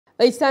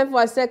It's time for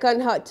our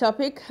second hot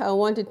topic. I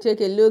want to take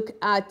a look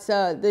at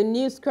the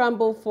new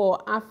scramble for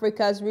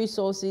Africa's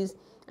resources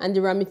and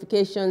the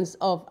ramifications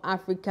of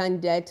African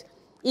debt,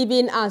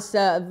 even as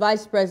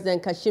Vice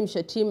President Kashim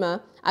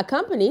Shettima,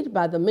 accompanied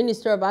by the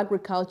Minister of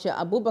Agriculture,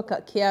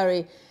 Abubakar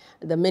Kyari,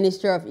 the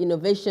Minister of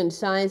Innovation,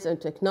 Science and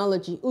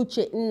Technology,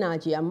 Uche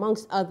Nnaji,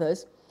 amongst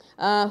others,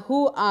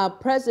 who are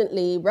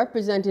presently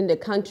representing the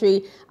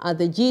country at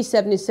the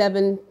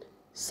G77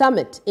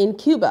 summit in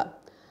Cuba.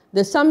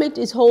 The summit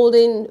is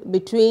holding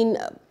between,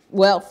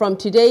 from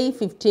today,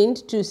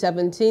 15th to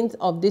 17th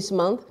of this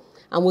month,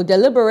 and will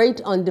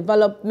deliberate on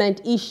development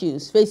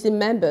issues facing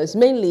members,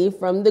 mainly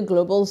from the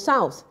global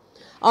south.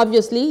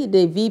 Obviously,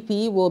 the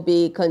VP will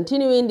be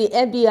continuing the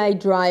FDI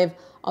drive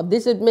of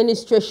this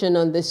administration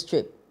on this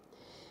trip.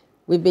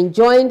 We've been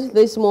joined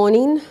this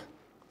morning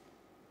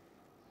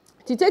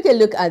to take a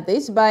look at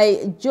this by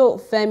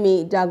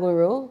Femi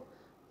Dagunro,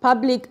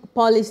 Public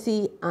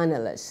Policy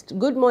Analyst.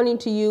 Good morning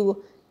to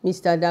you,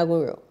 Mr.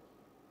 Dagunro.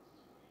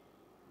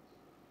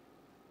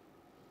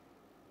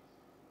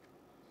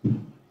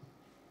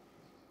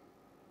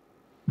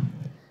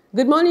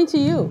 Good morning to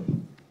you.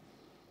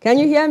 Can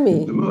you hear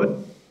me? Good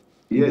morning.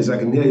 Yes, I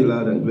can hear you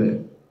loud and clear.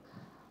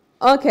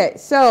 Okay,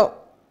 so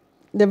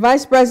the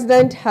Vice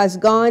President has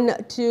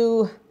gone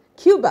to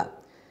Cuba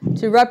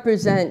to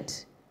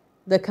represent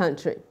the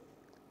country.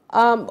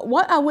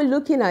 What are we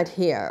looking at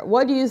here?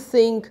 What do you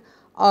think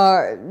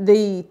are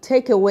the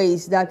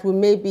takeaways that we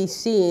may be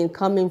seeing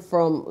coming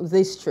from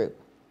this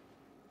trip?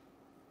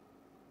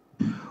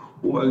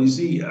 Well, you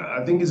see,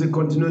 I think it's a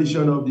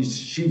continuation of the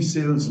chief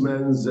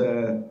salesman's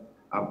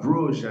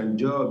approach and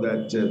job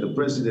that the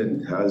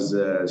president has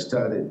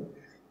started.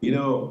 You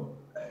know,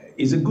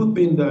 it's a good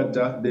thing that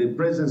the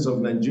presence of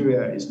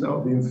Nigeria is now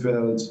being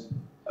felt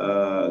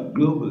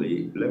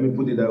globally, let me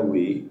put it that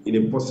way, in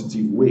a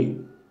positive way.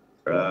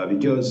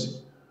 Because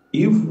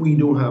if we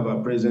don't have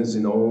a presence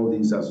in all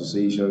these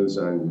associations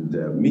and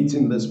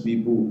meeting these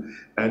people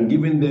and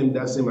giving them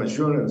that same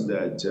assurance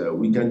that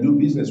we can do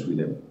business with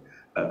them,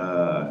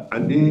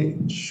 and they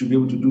should be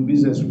able to do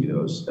business with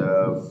us,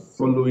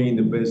 following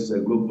the best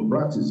global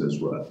practice as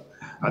well.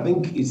 I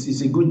think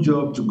it's a good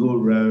job to go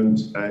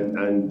around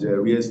and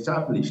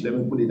reestablish, let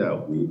me put it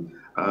that way,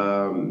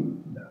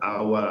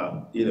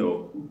 our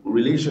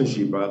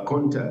relationship, our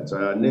contacts,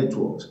 our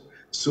networks,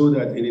 so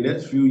that in the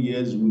next few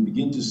years we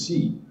begin to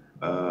see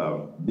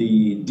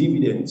the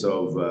dividends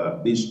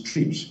of these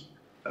trips.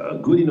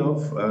 Good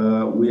enough.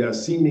 We are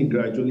seeing it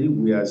gradually.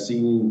 We are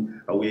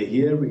seeing, we are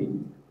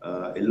hearing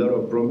a lot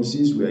of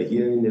promises. We are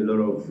hearing a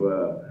lot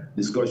of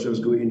discussions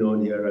going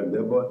on here and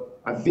there. But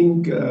I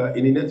think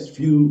in the next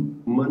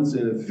few months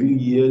and a few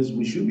years,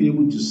 we should be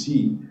able to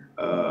see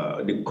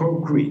the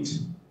concrete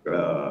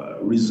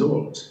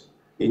result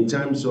in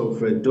terms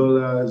of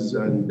dollars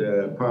and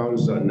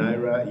pounds and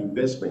naira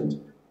investment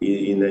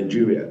in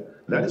Nigeria.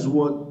 That is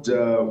what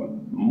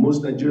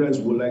most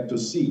Nigerians would like to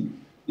see.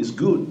 It's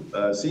good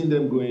seeing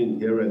them going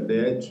here and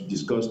there to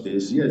discuss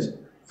this, yes,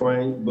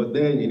 fine. But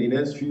then in the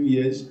next few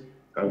years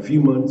and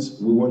few months,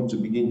 we want to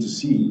begin to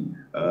see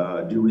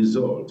the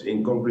result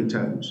in concrete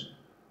terms.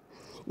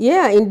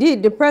 Yeah,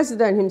 indeed. The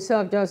president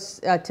himself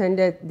just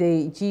attended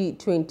the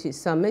G20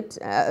 summit,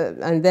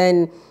 and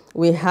then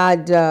we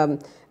had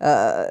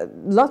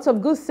lots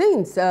of good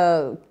things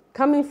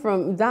coming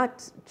from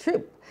that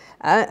trip.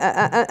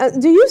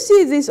 Do you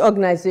see this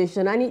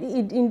organization, and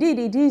indeed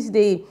it is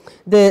the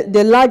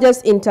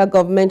largest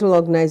intergovernmental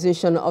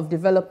organization of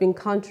developing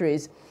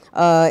countries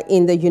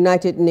in the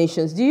United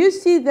Nations. Do you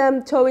see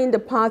them towing the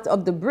path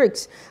of the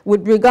BRICS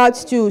with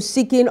regards to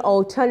seeking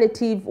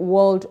alternative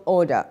world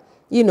order,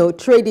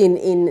 trading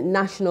in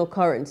national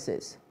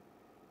currencies?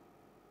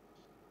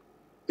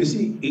 You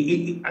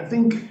see, I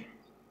think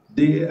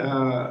they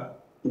are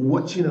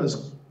watching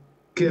us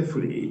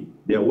carefully.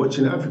 They are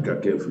watching Africa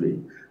carefully,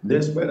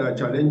 despite our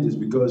challenges,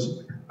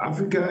 because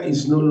Africa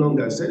is no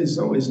longer, I said it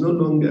somewhere, it's no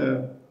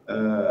longer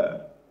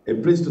a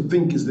place to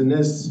think is the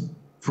next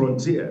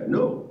frontier.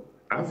 No,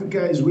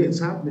 Africa is where it's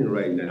happening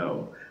right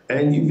now.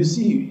 And if you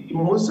see,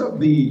 most of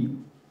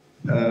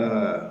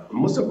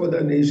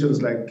other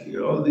nations, like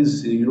all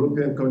these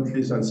European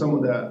countries and some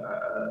of the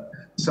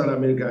South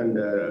American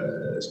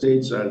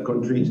states and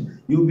countries,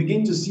 you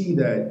begin to see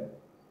that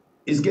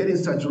it's getting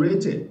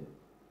saturated.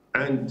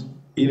 And,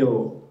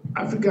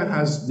 Africa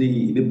has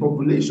the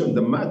population,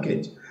 the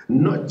market,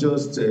 not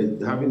just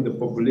having the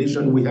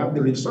population, we have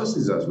the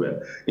resources as well,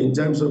 in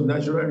terms of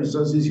natural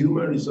resources,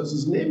 human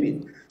resources, name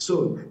it.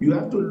 So you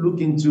have to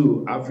look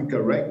into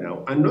Africa right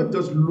now, and not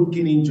just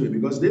looking into it,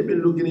 because they've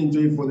been looking into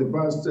it for the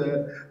past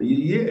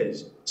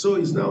years. So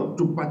it's now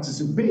to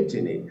participate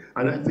in it.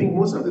 And I think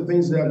most of the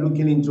things they are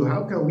looking into,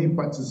 how can we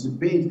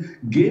participate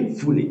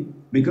gainfully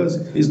because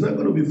it's not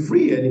going to be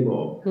free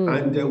anymore.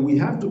 And we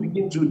have to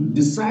begin to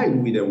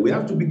decide with them. We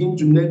have to begin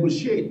to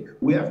negotiate.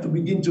 We have to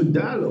begin to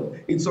dialogue.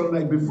 It's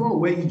unlike before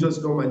where you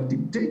just come and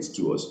dictate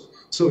to us.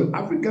 So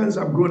Africans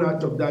have grown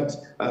out of that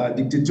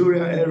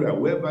dictatorial era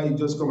whereby you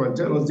just come and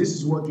tell us this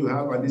is what you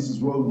have and this is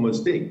what we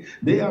must take.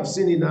 They have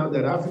seen it now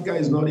that Africa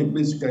is not a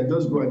place you can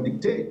just go and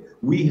dictate.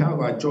 We have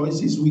our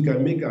choices, we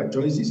can make our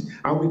choices,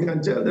 and we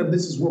can tell them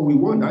this is what we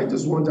want. I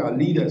just want our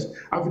leaders,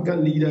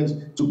 African leaders,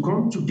 to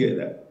come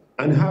together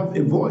and have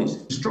a voice,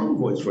 a strong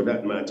voice for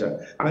that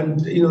matter. And,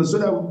 so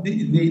that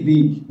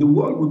the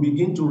world will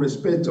begin to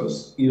respect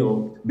us,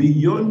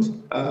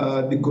 beyond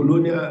the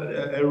colonial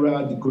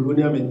era, the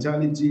colonial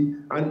mentality.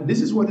 And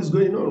this is what is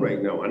going on right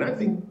now. And I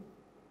think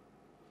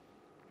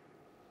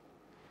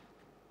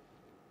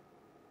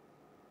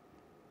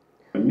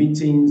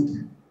meetings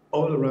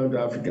all around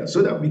Africa,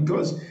 so that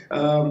because,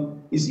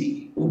 you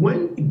see,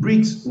 when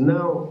BRICS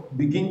now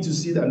begin to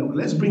see that, look,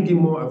 let's bring in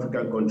more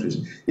African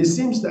countries, it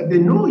seems that they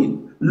know it.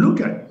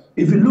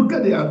 If you look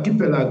at the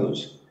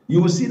archipelagos,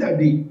 you will see that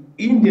the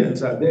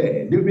Indians are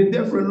there. They've been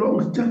there for a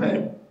long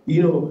time,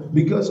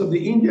 because of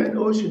the Indian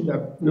Ocean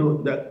that,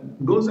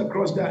 that goes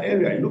across that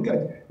area. Look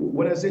at,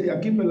 when I say the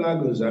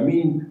archipelagos, I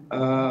mean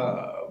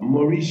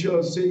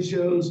Mauritius,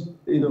 Seychelles,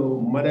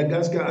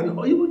 Madagascar, and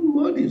even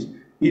Maldives.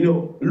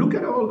 Look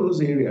at all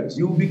those areas.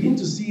 You begin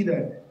to see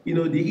that,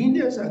 the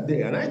Indians are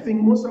there. And I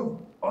think most of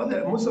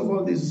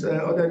all these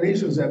other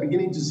nations are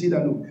beginning to see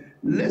that, look,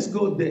 let's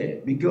go there,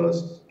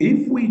 because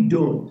if we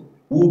don't,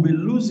 we'll be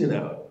losing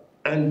out.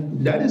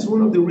 And that is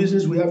one of the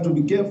reasons we have to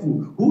be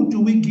careful. Who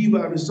do we give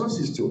our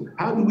resources to?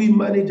 How do we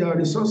manage our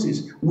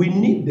resources? We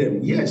need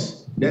them,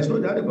 yes, there's no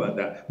doubt about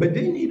that. But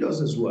they need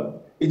us as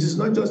well. It is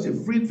not just a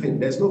free thing.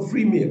 There's no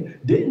free meal.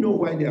 They know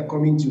why they are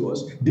coming to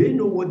us. They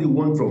know what they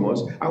want from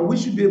us. And we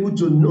should be able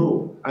to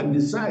know and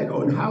decide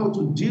on how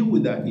to deal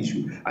with that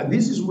issue. And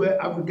this is where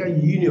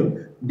African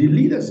Union, the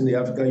leaders in the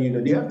African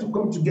Union, they have to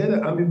come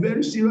together and be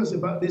very serious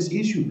about this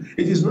issue.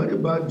 It is not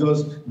about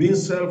just being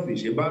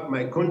selfish, about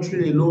my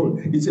country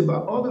alone. It's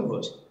about all of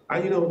us.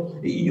 And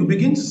you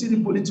begin to see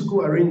the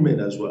political arrangement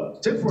as well.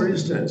 Take, for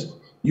instance,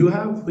 you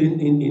have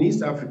in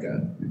East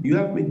Africa, you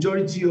have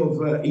majority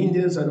of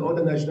Indians and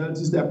other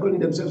nationalities that are calling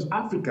themselves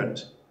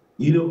Africans.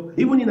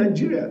 Even in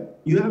Nigeria,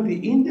 you have the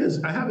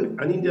Indians. I have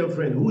an Indian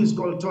friend who is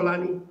called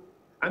Tolani.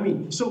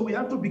 So we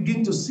have to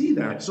begin to see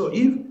that. So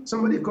if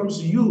somebody comes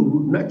to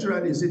you,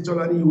 naturally say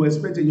Tolani, you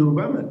expect a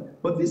Yoruba man.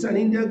 But this is an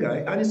Indian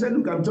guy, and he said,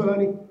 look, I'm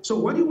Tolani. So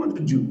what do you want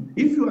to do?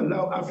 If you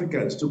allow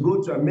Africans to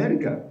go to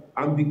America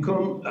and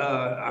become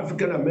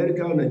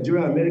African-American or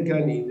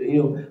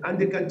Nigerian-American, and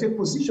they can take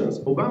positions.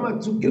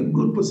 Obama took a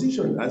good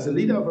position as a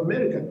leader of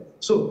America.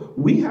 So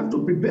we have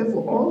to prepare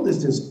for all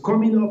these things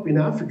coming up in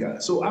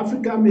Africa. So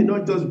Africa may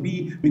not just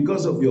be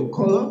because of your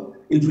color,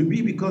 it will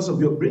be because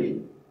of your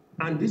brain.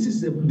 And this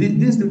is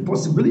the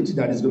possibility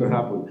that is going to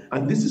happen.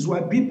 And this is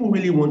why people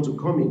really want to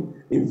come in.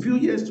 In few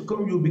years to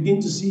come, you'll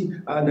begin to see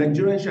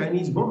Nigerian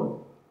Chinese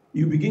born.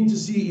 You begin to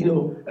see,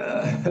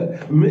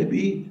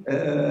 maybe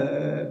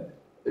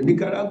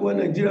Nicaragua,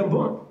 Nigerian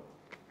born.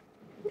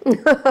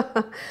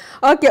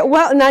 Okay,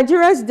 well,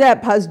 Nigeria's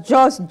debt has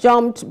just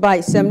jumped by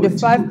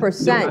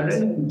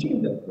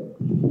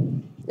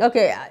 75%.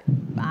 Okay,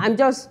 I'm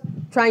just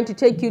trying to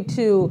take you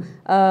to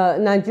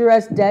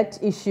Nigeria's debt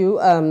issue.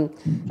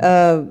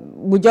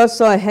 We just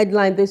saw a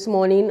headline this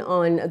morning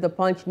on the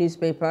Punch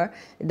newspaper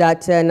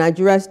that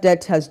Nigeria's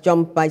debt has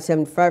jumped by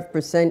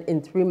 75%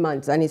 in 3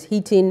 months and is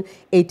hitting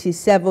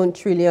 87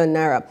 trillion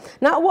naira.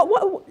 Now,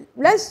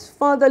 let's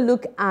further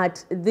look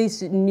at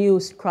this new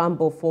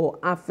scramble for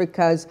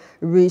Africa's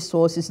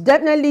resources.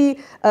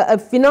 Definitely a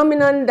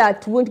phenomenon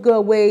that won't go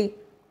away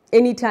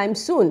anytime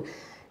soon.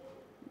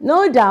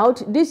 No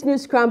doubt, this new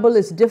scramble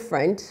is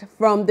different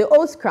from the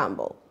old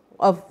scramble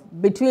of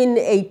between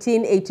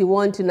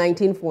 1881 to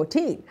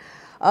 1914.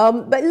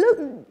 But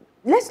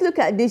let's look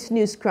at this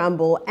new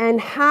scramble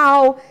and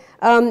how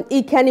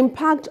it can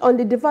impact on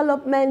the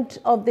development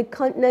of the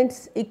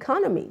continent's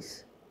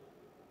economies.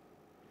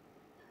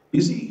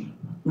 You see,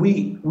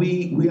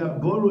 we are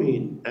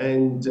borrowing,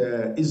 and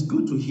it's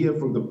good to hear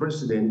from the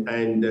president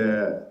and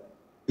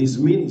his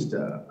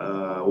minister,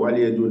 Wale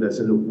Edunda,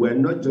 said, look, we're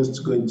not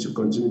just going to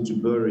continue to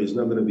borrow. It's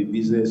not going to be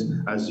business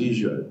as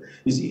usual.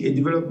 You see, a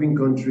developing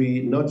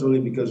country, not only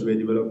because we're a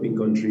developing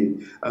country,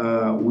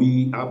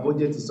 our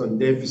budget is on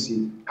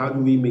deficit. How do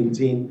we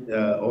maintain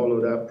all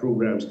of that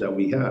programs that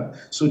we have?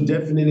 So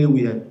definitely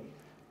we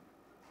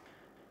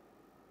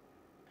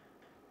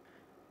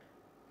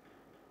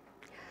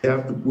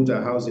have to put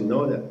our house in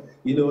order.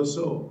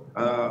 So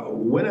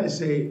when I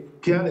say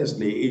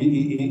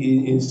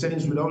carelessly, in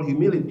sense, with all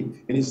humility,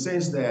 in the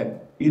sense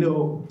that,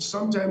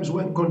 sometimes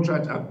when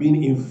contracts are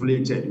being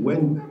inflated,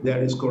 when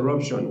there is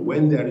corruption,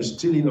 when there is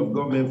stealing of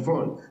government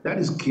funds, that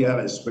is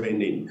careless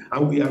spending.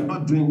 And we're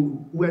not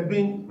doing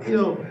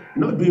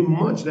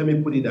much, let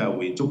me put it that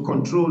way, to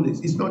control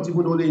this. It's not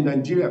even only in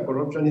Nigeria,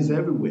 corruption is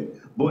everywhere.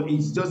 But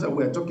it's just that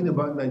we're talking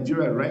about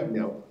Nigeria right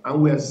now,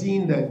 and we're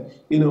seeing that,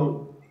 it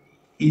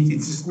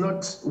is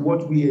not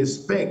what we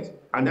expect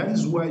And that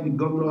is why the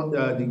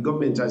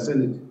government has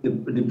said,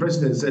 the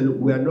president said,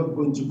 we are not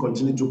going to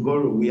continue to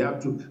borrow. We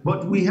have to,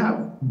 but we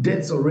have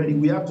debts already.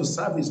 We have to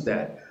service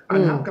that.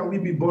 And how can we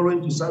be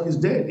borrowing to service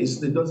debt?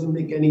 It doesn't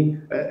make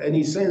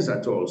any sense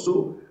at all.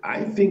 So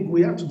I think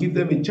we have to give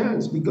them a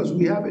chance because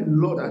we have a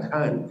lot at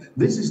hand.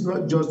 This is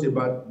not just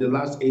about the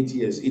last 8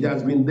 years. It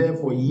has been there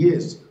for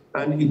years.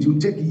 And it will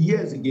take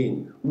years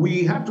again.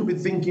 We have to be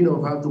thinking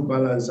of how to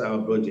balance our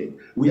budget.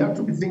 We have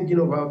to be thinking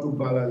of how to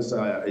balance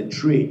a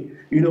trade.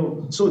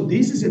 So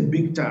this is a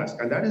big task,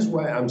 and that is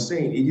why I'm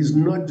saying it is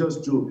not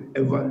just to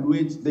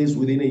evaluate this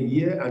within a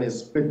year and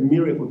expect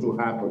miracle to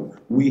happen.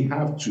 We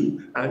have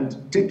to.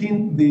 And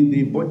taking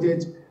the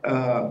budget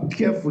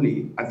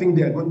carefully, I think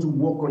they are going to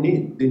work on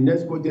it. The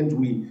next budget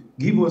will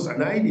give us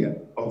an idea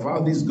of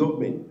how this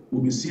government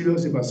will be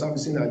serious about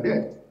servicing our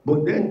debt.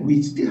 But then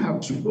we still have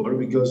to borrow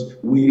because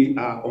we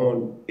are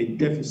on a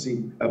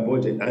deficit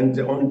budget. And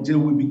until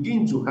we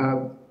begin to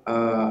have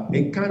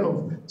a kind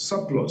of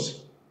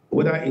surplus,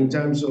 whether in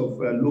terms of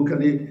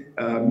locally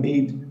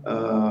made,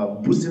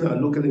 boosting our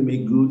locally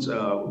made goods,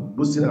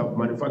 boosting our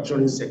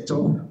manufacturing sector,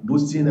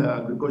 boosting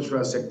our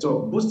agricultural sector,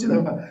 boosting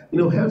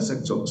our health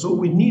sector. So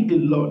we need a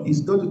lot. It's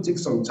going to take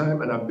some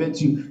time, and I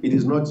bet you it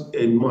is not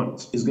a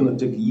month. It's going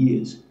to take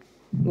years.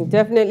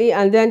 Definitely,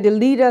 and then the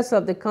leaders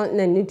of the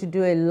continent need to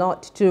do a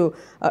lot to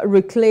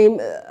reclaim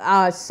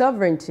our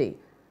sovereignty.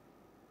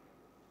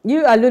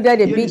 You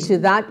alluded a bit to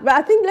that, but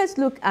I think let's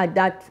look at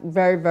that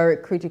very, very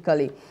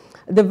critically.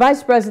 The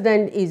vice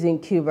president is in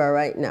Cuba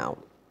right now.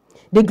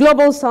 The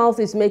Global South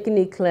is making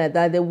it clear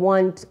that they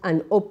want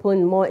an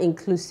open, more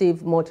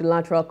inclusive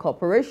multilateral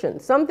cooperation,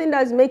 something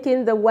that's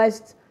making the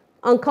West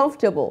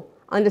uncomfortable,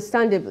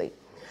 understandably.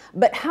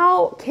 But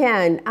how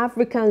can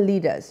African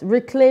leaders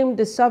reclaim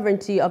the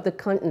sovereignty of the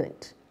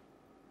continent?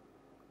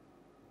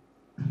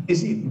 You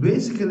see,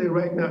 basically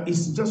right now,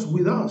 it's just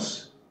with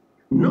us.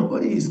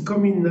 Nobody is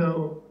coming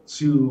now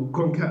to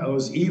conquer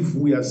us if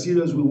we are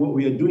serious with what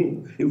we are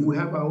doing, if we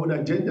have our own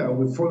agenda and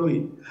we follow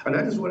it. And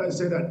that is what I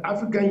said, that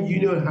African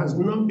Union has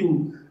not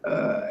been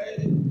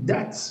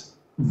that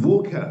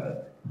vocal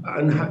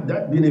and had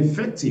that been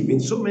effective in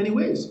so many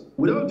ways,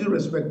 with all due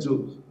respect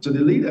to the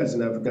leaders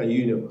in African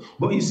Union.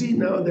 But you see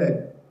now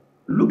that,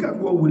 look at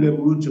what William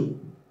Ruto,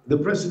 the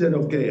president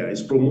of Kenya,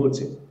 is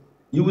promoting.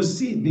 You will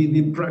see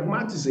the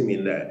pragmatism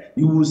in that.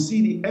 You will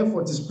see the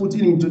effort is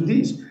putting into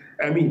this.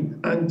 I mean,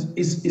 and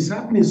it's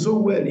happening so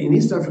well in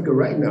East Africa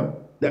right now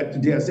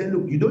that they are saying,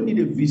 look, you don't need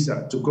a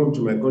visa to come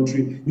to my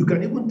country. You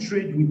can even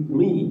trade with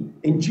me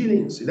in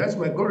shillings. That's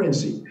my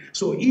currency.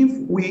 So if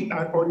we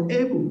are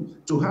unable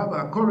to have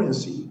our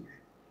currency,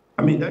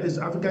 I mean, that is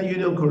African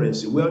Union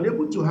currency. We are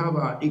unable to have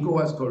our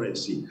ECOWAS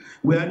currency.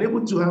 We are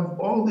unable to have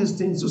all these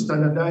things to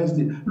standardize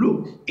it.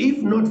 Look,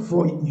 if not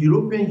for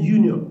European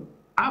Union,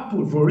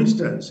 Apple, for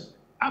instance,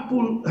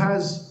 Apple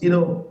has,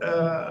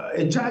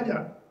 a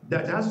charger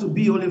that has to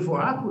be only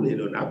for Apple,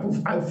 Apple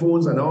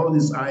iPhones and all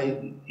these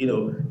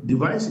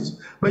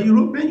devices. But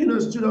European Union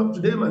stood up to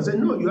them and said,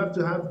 no, you have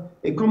to have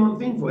a common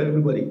thing for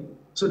everybody.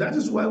 So that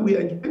is why we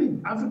are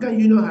enjoying. African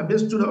Union have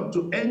just stood up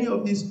to any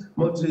of these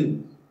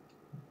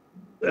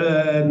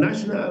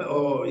national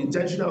or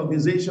international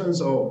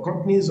organizations or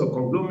companies or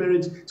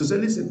conglomerates to say,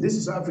 listen, this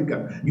is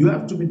Africa. You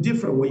have to be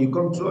different when you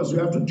come to us. You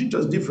have to treat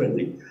us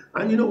differently.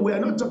 And we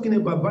are not talking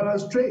about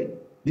balanced trade.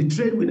 The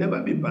trade will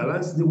never be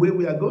balanced the way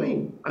we are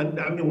going. And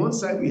I mean, one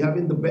side we're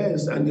having the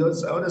best, and the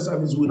other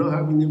side is we're not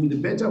having even the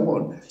better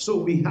one. So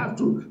we have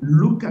to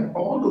look at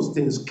all those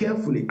things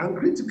carefully and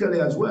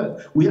critically as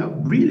well. We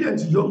have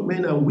brilliant young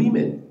men and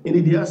women in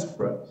the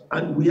diaspora,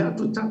 and we have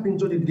to tap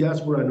into the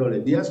diaspora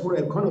knowledge,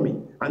 diaspora economy.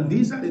 And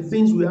these are the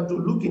things we have to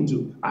look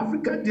into.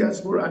 African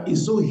diaspora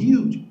is so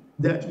huge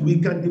that we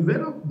can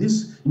develop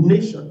this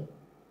nation.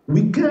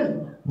 We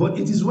can. But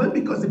it is well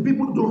because the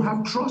people don't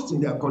have trust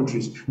in their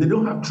countries. They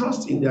don't have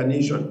trust in their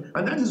nation.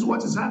 And that is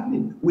what is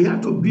happening. We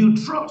have to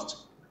build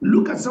trust.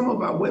 Look at some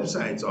of our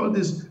websites, all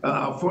this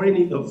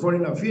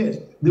foreign affairs.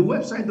 The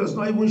website does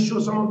not even show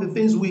some of the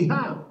things we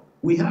have.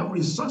 We have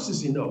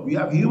resources enough. We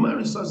have human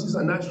resources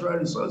and natural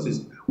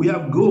resources. We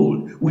have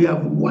gold. We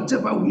have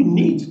whatever we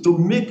need to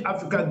make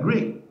Africa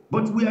great.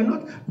 But we are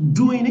not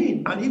doing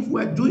it. And if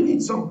we are doing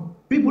it, some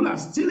people are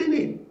stealing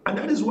it. And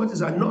that is what is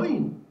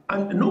annoying.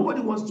 And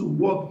nobody wants to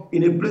work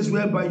in a place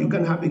whereby you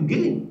can have a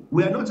gain.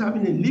 We are not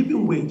having a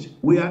living wage.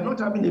 We are not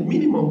having a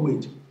minimum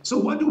wage. So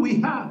what do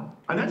we have?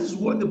 And that is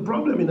what the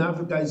problem in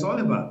Africa is all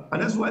about.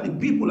 And that's why the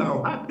people are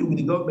unhappy with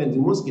the government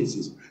in most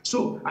cases.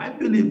 So I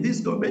believe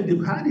this government,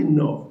 they've had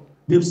enough.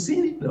 They've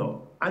seen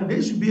enough. And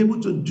they should be able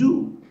to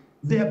do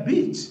their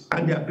bit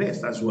and their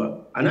best as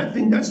well. And I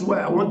think that's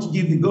why I want to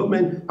give the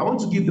government, I want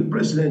to give the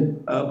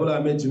president, Bola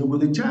Ahmed Tinubu,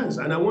 the chance.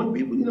 And I want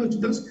people,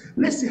 to just,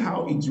 let's see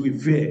how it will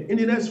fare in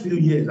the next few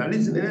years, at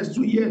least in the next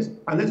 2 years,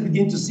 and let's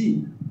begin to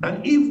see.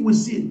 And if we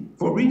see,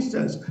 for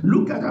instance,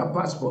 look at our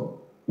passport.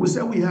 We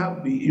say we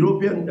have the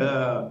European,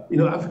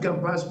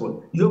 African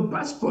passport. Your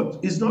passport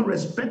is not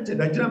respected.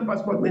 Nigerian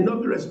passport may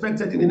not be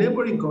respected in the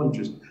neighboring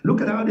countries. Look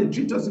at how they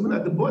treat us even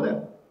at the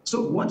border.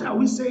 So what are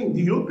we saying?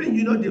 The European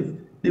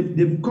Union,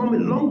 They've come a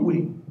long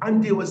way,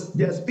 and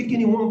they're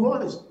speaking in one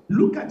voice.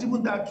 Look at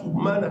even that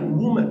man and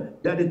woman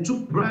that they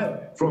took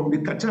bribe from the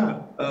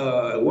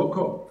Qatar World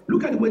Cup.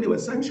 Look at the way they were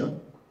sanctioned.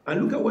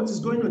 And look at what is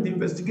going on in the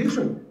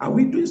investigation. Are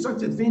we doing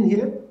such a thing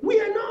here? We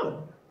are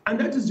not. And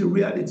that is the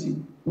reality.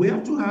 We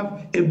have to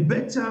have a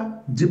better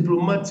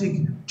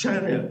diplomatic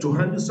channel to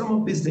handle some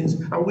of these things.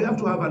 And we have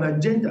to have an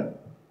agenda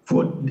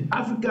for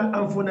Africa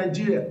and for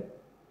Nigeria.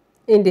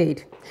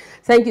 Indeed.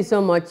 Thank you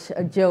so much,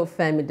 Joe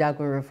Femi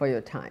Dagunro, for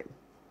your time.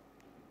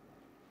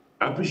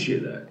 I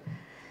appreciate that.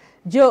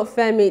 Joe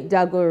Femi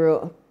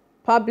Dagunro,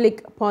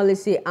 public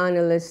policy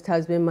analyst,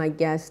 has been my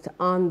guest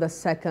on the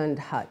second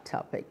hot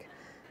topic.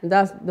 And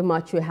that's the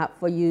much we have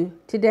for you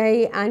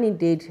today and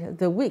indeed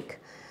the week.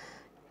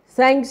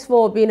 Thanks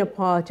for being a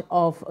part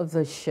of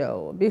the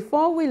show.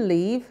 Before we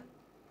leave,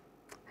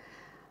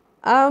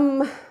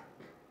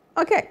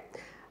 okay,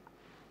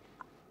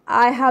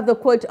 I have the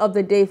quote of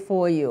the day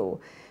for you.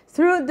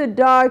 Through the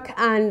dark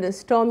and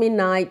stormy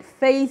night,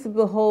 faith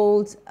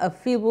beholds a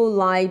feeble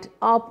light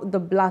up the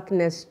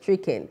blackness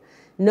stricken.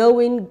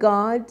 Knowing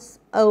God's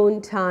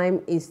own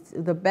time is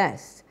the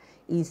best,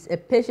 is a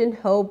patient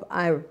hope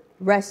I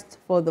rest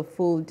for the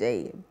full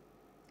day.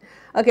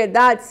 Okay,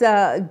 that's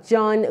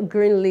John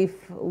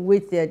Greenleaf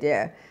with you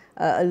there.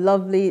 A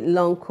lovely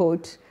long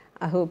quote.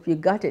 I hope you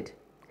got it.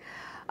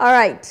 All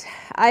right,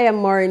 I am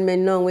Maureen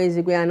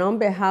Menong-Wezigwe, and on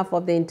behalf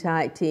of the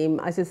entire team,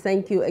 I say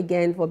thank you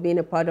again for being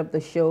a part of the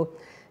show.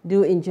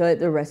 Do enjoy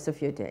the rest of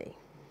your day.